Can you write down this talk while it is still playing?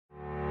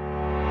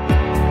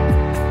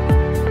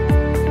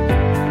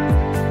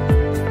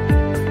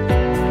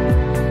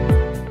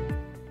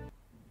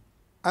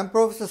I'm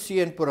Professor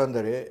C.N.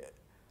 Purandare,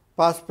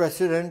 past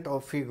president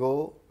of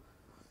FIGO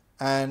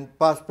and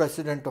past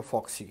president of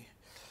FOXY.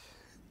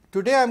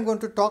 Today I'm going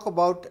to talk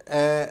about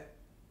a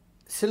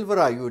Silver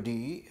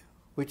IUD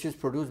which is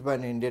produced by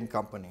an Indian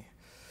company.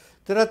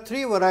 There are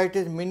three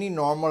varieties, Mini,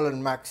 Normal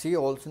and Maxi,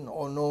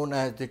 also known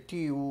as the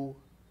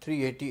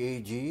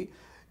TU380AG,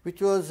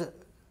 which was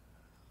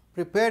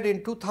prepared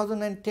in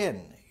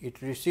 2010. It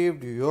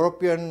received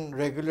European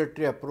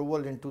regulatory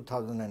approval in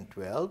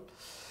 2012.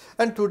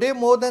 And today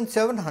more than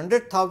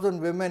 700,000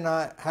 women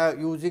are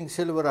using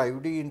Silver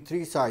IUD in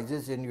three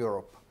sizes in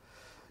Europe.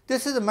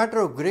 This is a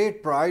matter of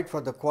great pride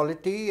for the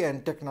quality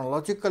and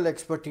technological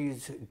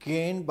expertise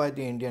gained by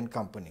the Indian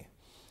company.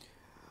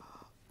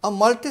 A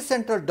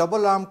multi-center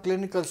double-arm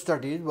clinical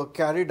studies were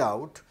carried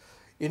out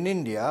in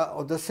India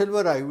of the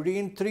Silver IUD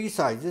in three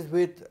sizes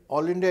with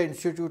All India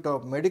Institute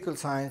of Medical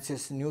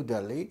Sciences, New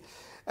Delhi,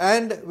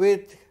 and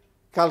with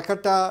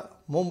Calcutta,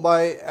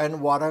 Mumbai and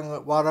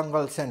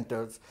Warangal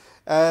centers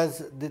as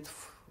the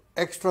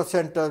extra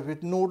centers,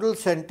 with Noodle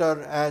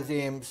Center as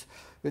aims,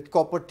 with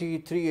Copper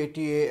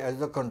T380A as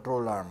the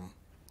control arm.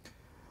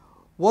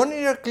 1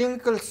 year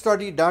clinical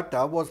study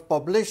data was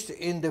published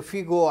in the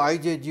FIGO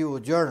IJGO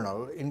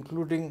journal,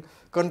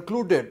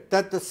 concluded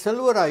that the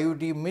Silver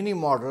IUD mini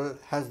model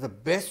has the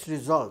best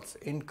results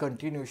in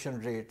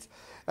continuation rates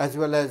as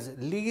well as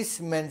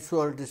least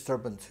menstrual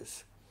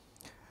disturbances.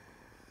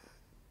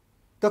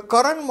 The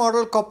current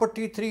model Copper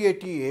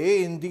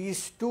T380A in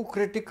these two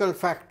critical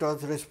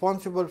factors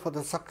responsible for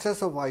the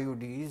success of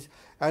IUDs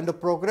and the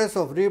progress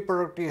of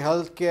reproductive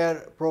health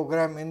care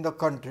program in the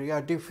country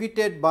are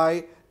defeated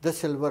by the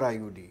Silver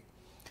IUD.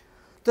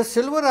 The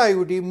Silver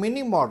IUD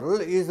mini model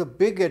is a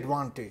big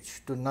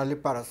advantage to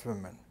nulliparous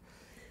women.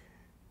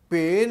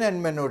 Pain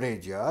and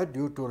menorrhagia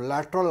due to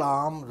lateral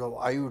arms of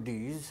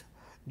IUDs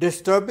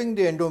disturbing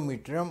the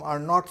endometrium are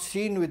not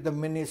seen with the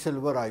mini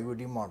Silver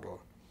IUD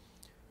model.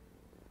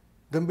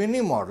 The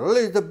mini model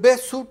is the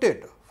best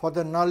suited for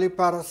the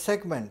nulliparous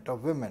segment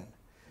of women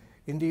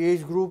in the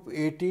age group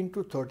 18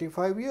 to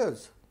 35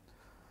 years.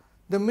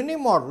 The mini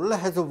model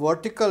has a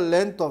vertical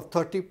length of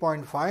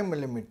 30.5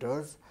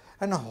 millimeters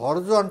and a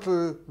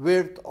horizontal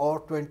width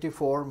of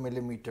 24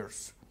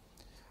 millimeters.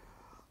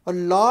 A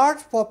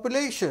large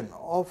population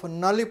of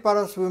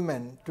nulliparous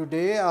women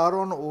today are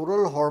on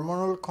oral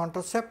hormonal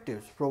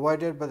contraceptives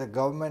provided by the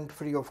government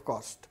free of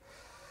cost.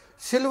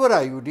 Silver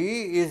IUD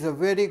is a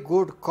very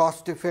good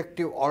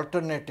cost-effective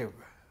alternative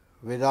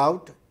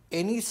without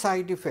any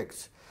side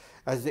effects,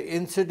 as the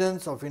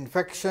incidence of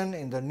infection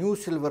in the new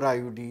Silver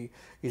IUD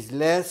is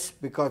less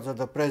because of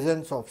the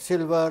presence of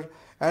silver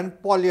and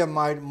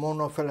polyamide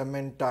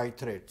monofilament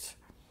titrates.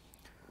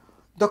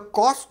 The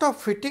cost of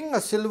fitting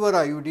a Silver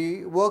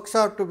IUD works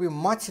out to be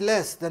much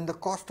less than the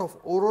cost of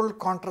oral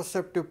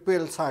contraceptive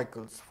pill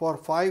cycles for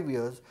 5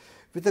 years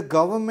which the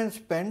government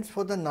spends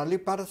for the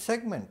nulliparous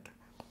segment.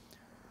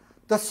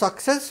 The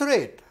success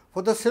rate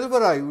for the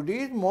Silver IUD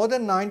is more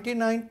than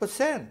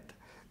 99%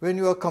 when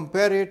you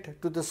compare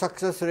it to the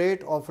success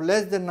rate of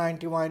less than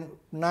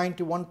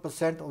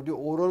 91% of the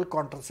oral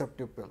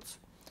contraceptive pills.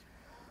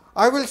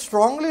 I will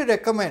strongly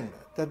recommend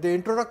that the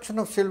introduction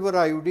of Silver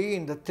IUD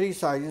in the three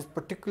sizes,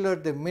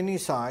 particularly the mini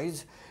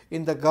size,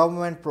 in the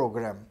government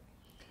program.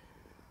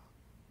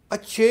 A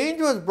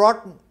change was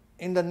brought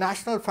in the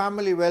National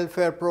Family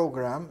Welfare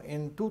Program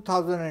in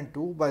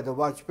 2002 by the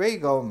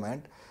Vajpayee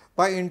government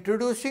by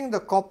introducing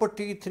the Copper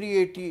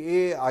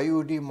T380A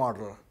IUD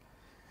model.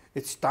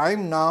 It's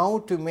time now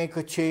to make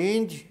a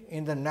change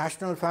in the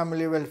National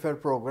Family Welfare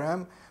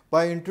Program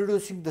by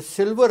introducing the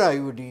Silver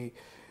IUD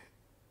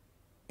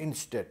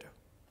instead.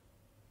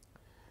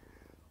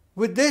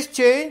 With this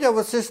change,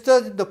 our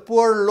sisters in the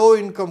poor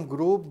low-income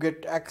group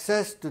get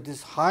access to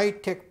this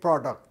high-tech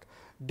product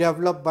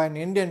developed by an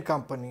Indian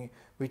company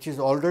which is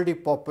already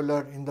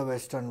popular in the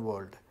Western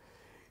world.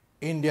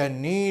 India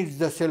needs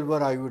the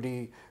Silver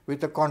IUD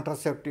with a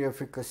contraceptive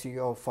efficacy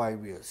of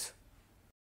 5 years.